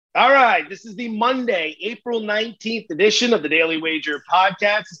All right, this is the Monday, April 19th edition of the Daily Wager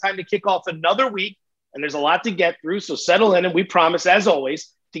podcast. It's time to kick off another week, and there's a lot to get through, so settle in, and we promise, as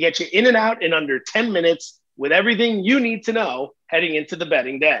always, to get you in and out in under 10 minutes with everything you need to know heading into the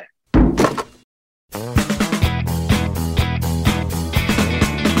betting day.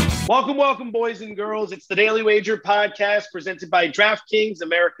 Welcome, boys and girls. It's the Daily Wager podcast presented by DraftKings,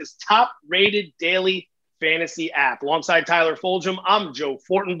 America's top-rated daily fantasy app. Alongside Tyler Fulgham, I'm Joe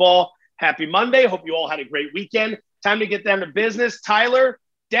Fortenbaugh. Happy Monday. Hope you all had a great weekend. Time to get down to business. Tyler,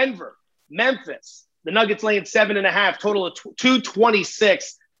 Denver, Memphis. The Nuggets laying 7.5, total of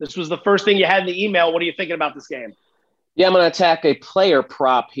 226. This was the first thing you had in the email. What are you thinking about this game? Yeah, I'm going to attack a player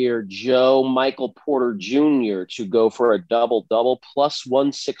prop here, Joe. Michael Porter Jr. to go for a double-double. Plus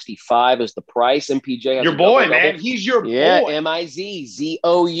 165 is the price. MPJ has your boy, man. He's your boy. Yeah,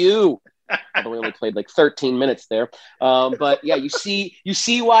 M-I-Z-Z-O-U. Although we only played like 13 minutes there. But yeah, you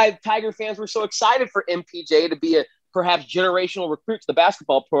see why Tiger fans were so excited for MPJ to be a perhaps generational recruit to the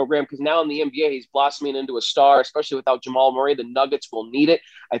basketball program, because now in the NBA, he's blossoming into a star, especially without Jamal Murray. The Nuggets will need it.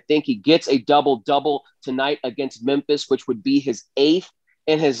 I think he gets a double-double tonight against Memphis, which would be his 8th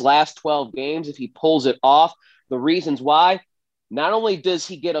in his last 12 games if he pulls it off. The reasons why: not only does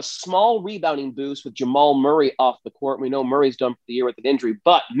he get a small rebounding boost with Jamal Murray off the court, we know Murray's done for the year with an injury,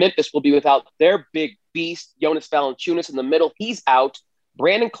 but Memphis will be without their big beast, Jonas Valanciunas, in the middle. He's out.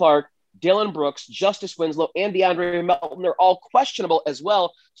 Brandon Clark, Dylan Brooks, Justice Winslow, and DeAndre Melton are all questionable as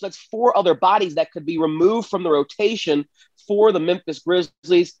well. So that's 4 other bodies that could be removed from the rotation for the Memphis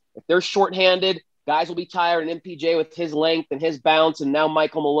Grizzlies. If they're shorthanded, guys will be tired, and MPJ with his length and his bounce, and now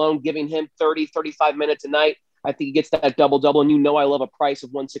Michael Malone giving him 30, 35 minutes a night, I think he gets that double-double, and you know I love a price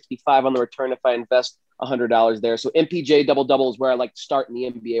of 165 on the return if I invest $100 there. So MPJ double-double is where I like to start in the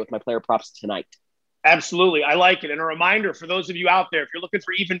NBA with my player props tonight. Absolutely. I like it. And a reminder for those of you out there, if you're looking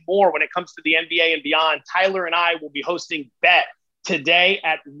for even more when it comes to the NBA and beyond, Tyler and I will be hosting Bet today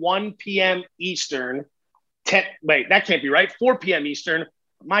at 1 p.m. Eastern. Wait, that can't be right. 4 p.m. Eastern.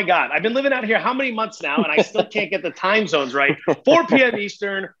 My God, I've been living out here how many months now, and I still can't get the time zones right. 4 p.m.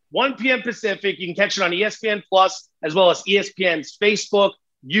 Eastern, 1 p.m. Pacific. You can catch it on ESPN Plus, as well as ESPN's Facebook,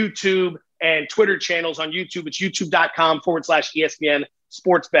 YouTube, and Twitter channels. On YouTube, it's youtube.com/ESPN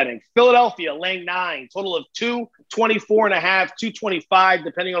Sports Betting. Philadelphia laying 9, total of 224.5, 225,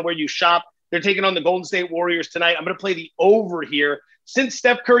 depending on where you shop. They're taking on the Golden State Warriors tonight. I'm going to play the over here. Since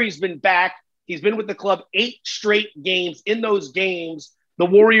Steph Curry's been back, he's been with the club 8 straight games. In those games, the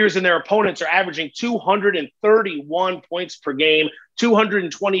Warriors and their opponents are averaging 231 points per game.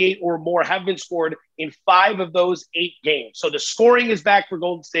 228 or more have been scored in 5 of those 8 games. So the scoring is back for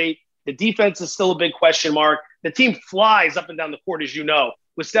Golden State. The defense is still a big question mark. The team flies up and down the court, as you know.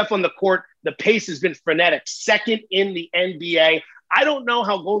 With Steph on the court, the pace has been frenetic, second in the NBA. I don't know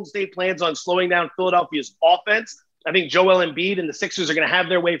how Golden State plans on slowing down Philadelphia's offense. I think Joel Embiid and the Sixers are going to have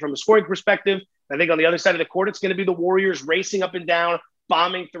their way from a scoring perspective. I think on the other side of the court, it's going to be the Warriors racing up and down,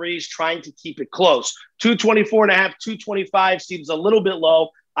 bombing threes, trying to keep it close. 224.5, 225 seems a little bit low.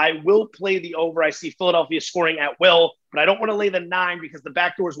 I will play the over. I see Philadelphia scoring at will, but I don't want to lay the 9 because the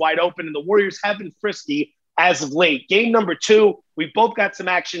back door is wide open and the Warriors have been frisky as of late. Game number 2, we've both got some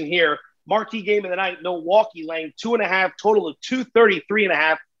action here. Marquee game of the night, Milwaukee laying 2.5, total of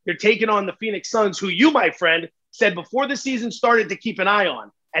 233.5. They're taking on the Phoenix Suns, who you, my friend, said before the season started to keep an eye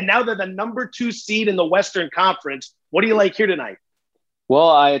on. And now they're the number 2 seed in the Western Conference. What do you like here tonight? Well,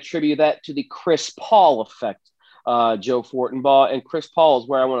 I attribute that to the Chris Paul effect, Joe Fortenbaugh. And Chris Paul is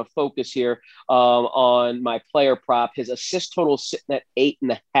where I want to focus here on my player prop. His assist total is sitting at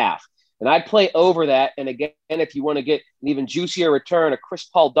 8.5. And I'd play over that. And again, if you want to get an even juicier return, a Chris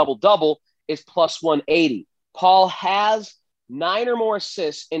Paul double-double is plus 180. Paul has 9 or more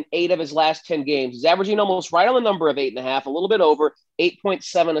assists in 8 of his last 10 games. He's averaging almost right on the number of 8.5, a little bit over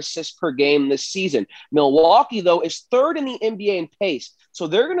 8.7 assists per game this season. Milwaukee, though, is 3rd in the NBA in pace. So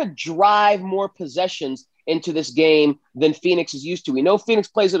they're going to drive more possessions into this game than Phoenix is used to. We know Phoenix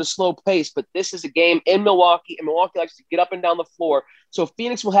plays at a slow pace, but this is a game in Milwaukee, and Milwaukee likes to get up and down the floor. So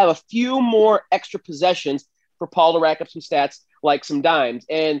Phoenix will have a few more extra possessions for Paul to rack up some stats like some dimes.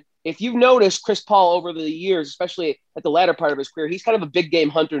 And if you've noticed Chris Paul over the years, especially at the latter part of his career, he's kind of a big game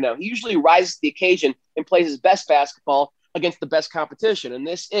hunter now. He usually rises to the occasion and plays his best basketball against the best competition. And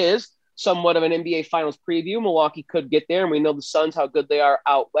this is somewhat of an NBA Finals preview. Milwaukee could get there, and we know the Suns, how good they are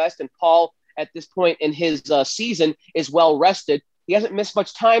out west. And Paul, at this point in his season, is well rested. He hasn't missed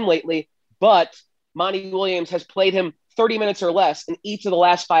much time lately, but Monty Williams has played him 30 minutes or less in each of the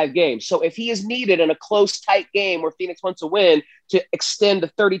last 5 games. So if he is needed in a close, tight game where Phoenix wants to win to extend to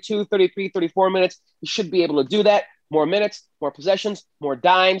 32, 33, 34 minutes, he should be able to do that. more minutes, more possessions, more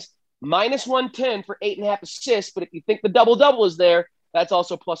dimes. Minus 110 for 8.5 assists. But if you think the double-double is there, that's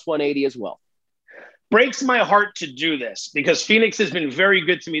also plus 180 as well. Breaks my heart to do this because Phoenix has been very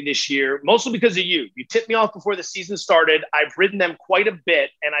good to me this year, mostly because of you. You tipped me off before the season started. I've ridden them quite a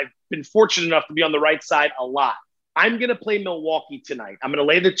bit, and I've been fortunate enough to be on the right side a lot. I'm going to play Milwaukee tonight. I'm going to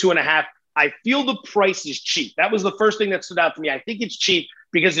lay the 2.5. I feel the price is cheap. That was the first thing that stood out to me. I think it's cheap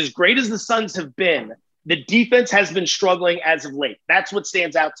because as great as the Suns have been, the defense has been struggling as of late. That's what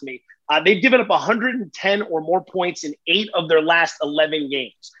stands out to me. They've given up 110 or more points in 8 of their last 11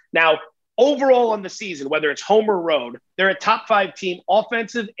 games. Now, overall on the season, whether it's home or road, they're a top 5 team,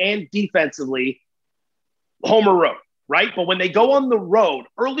 offensive and defensively, home or road, right? But when they go on the road,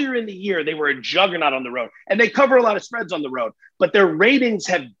 earlier in the year, they were a juggernaut on the road, and they cover a lot of spreads on the road, but their ratings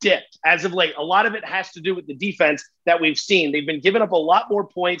have dipped as of late. A lot of it has to do with the defense that we've seen. They've been giving up a lot more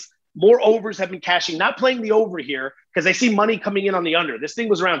points. More overs have been cashing, not playing the over here because I see money coming in on the under. This thing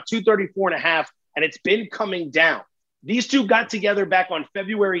was around 234.5, and it's been coming down. These two got together back on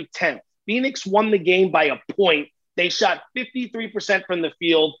February 10th. Phoenix won the game by a point. They shot 53% from the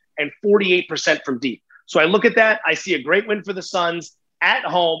field and 48% from deep. So I look at that. I see a great win for the Suns at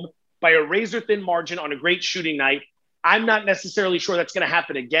home by a razor-thin margin on a great shooting night. I'm not necessarily sure that's going to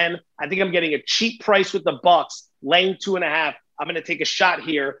happen again. I think I'm getting a cheap price with the Bucks, laying 2.5. I'm going to take a shot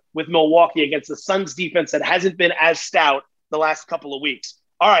here with Milwaukee against the Suns defense that hasn't been as stout the last couple of weeks.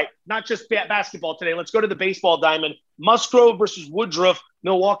 All right, not just basketball today. Let's go to the baseball diamond. Musgrove versus Woodruff,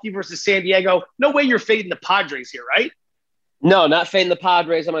 Milwaukee versus San Diego. No way you're fading the Padres here, right? No, not fading the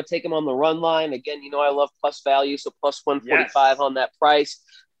Padres. I'm going to take them on the run line. Again, I love plus value, so plus 145 on that price.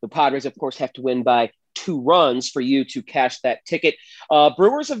 The Padres, of course, have to win by 2 runs for you to cash that ticket.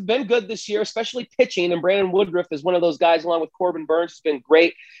 Brewers have been good this year, especially pitching, and Brandon Woodruff is one of those guys along with Corbin Burns. Has been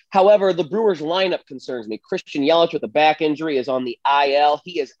great. However, the Brewers lineup concerns me. Christian Yelich with a back injury is on the IL.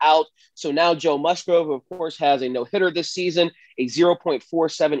 He is out. So now Joe Musgrove, who of course has a no-hitter this season, a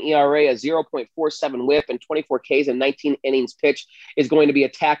 0.47 ERA, a 0.47 whip, and 24 Ks and 19 innings pitched, is going to be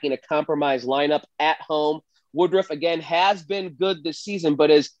attacking a compromised lineup at home. Woodruff, again, has been good this season,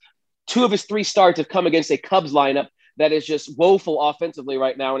 but is 2 of his 3 starts have come against a Cubs lineup that is just woeful offensively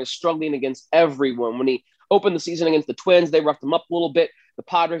right now and is struggling against everyone. When he opened the season against the Twins, they roughed him up a little bit. The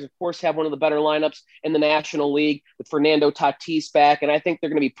Padres, of course, have one of the better lineups in the National League with Fernando Tatis back, and I think they're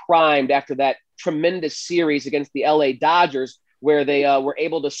going to be primed after that tremendous series against the LA Dodgers, where they were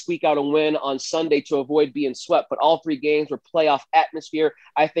able to squeak out a win on Sunday to avoid being swept. But all 3 games were playoff atmosphere.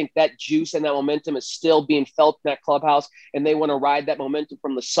 I think that juice and that momentum is still being felt in that clubhouse, and they want to ride that momentum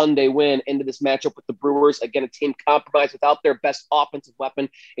from the Sunday win into this matchup with the Brewers. Again, a team compromised without their best offensive weapon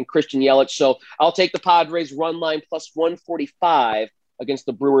in Christian Yelich. So I'll take the Padres run line plus 145 against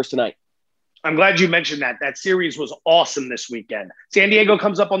the Brewers tonight. I'm glad you mentioned that. That series was awesome this weekend. San Diego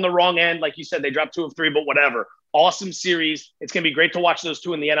comes up on the wrong end. Like you said, they dropped 2 of 3, but whatever. Awesome series. It's going to be great to watch those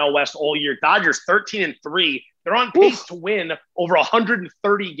 2 in the NL West all year. Dodgers 13-3. They're on pace to win over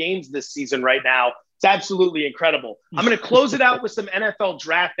 130 games this season right now. It's absolutely incredible. I'm going to close it out with some NFL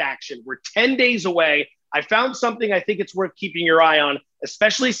draft action. We're 10 days away. I found something I think it's worth keeping your eye on,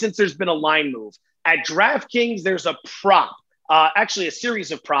 especially since there's been a line move. At DraftKings, there's a prop, actually a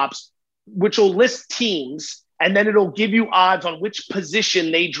series of props, which will list teams, and then it'll give you odds on which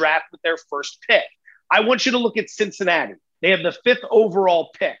position they draft with their first pick. I want you to look at Cincinnati. They have the 5th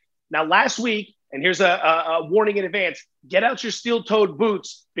overall pick. Now, last week, and here's a warning in advance, get out your steel-toed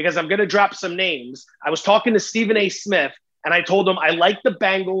boots because I'm going to drop some names. I was talking to Stephen A. Smith, and I told him I like the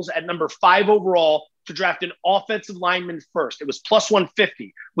Bengals at number 5 overall to draft an offensive lineman first. It was plus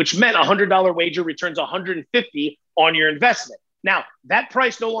 150, which meant a $100 wager returns 150 on your investment. Now, that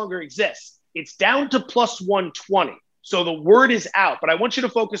price no longer exists. It's down to plus 120. So the word is out, but I want you to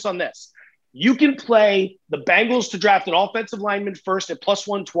focus on this. You can play the Bengals to draft an offensive lineman first at plus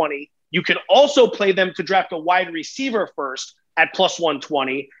 120. You can also play them to draft a wide receiver first at plus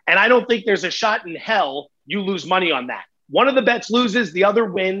 120. And I don't think there's a shot in hell you lose money on that. One of the bets loses, the other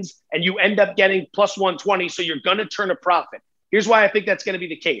wins, and you end up getting plus 120. So you're going to turn a profit. Here's why I think that's going to be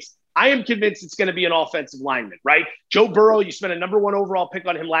the case. I am convinced it's going to be an offensive lineman, right? Joe Burrow, you spent a number 1 overall pick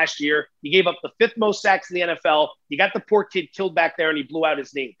on him last year. He gave up the 5th most sacks in the NFL. You got the poor kid killed back there, and he blew out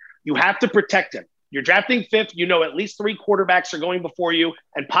his knee. You have to protect him. You're drafting 5th. You know at least 3 quarterbacks are going before you,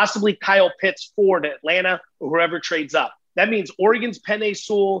 and possibly Kyle Pitts 4 to Atlanta or whoever trades up. That means Oregon's Penei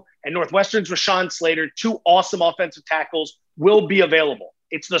Sewell and Northwestern's Rashawn Slater, 2 awesome offensive tackles, will be available.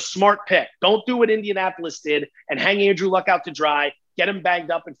 It's the smart pick. Don't do what Indianapolis did and hang Andrew Luck out to dry, get him banged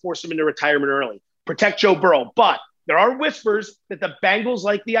up, and force him into retirement early. Protect Joe Burrow. But There are whispers that the Bengals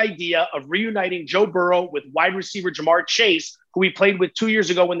like the idea of reuniting Joe Burrow with wide receiver Jamar Chase, who he played with 2 years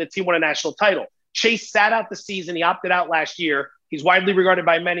ago when the team won a national title. Chase sat out the season. He opted out last year. He's widely regarded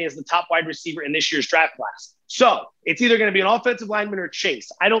by many as the top wide receiver in this year's draft class. So it's either going to be an offensive lineman or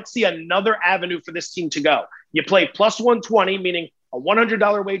Chase. I don't see another avenue for this team to go. You play plus 120, meaning a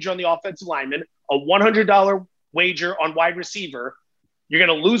 $100 wager on the offensive lineman, a $100 wager on wide receiver. You're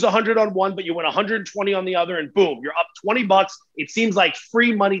going to lose 100 on one, but you win 120 on the other, and boom, you're up $20. It seems like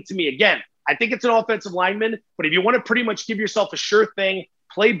free money to me. Again, I think it's an offensive lineman, but if you want to pretty much give yourself a sure thing,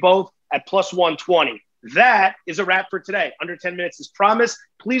 play both at plus 120. That is a wrap for today. Under 10 minutes is promised.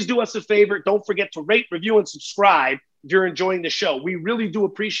 Please do us a favor. Don't forget to rate, review, and subscribe if you're enjoying the show. We really do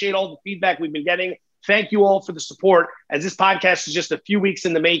appreciate all the feedback we've been getting. Thank you all for the support, as this podcast is just a few weeks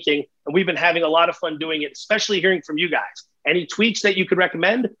in the making, and we've been having a lot of fun doing it, especially hearing from you guys. Any tweaks that you could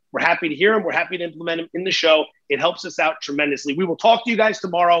recommend, we're happy to hear them. We're happy to implement them in the show. It helps us out tremendously. We will talk to you guys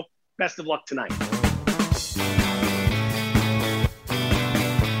tomorrow. Best of luck tonight.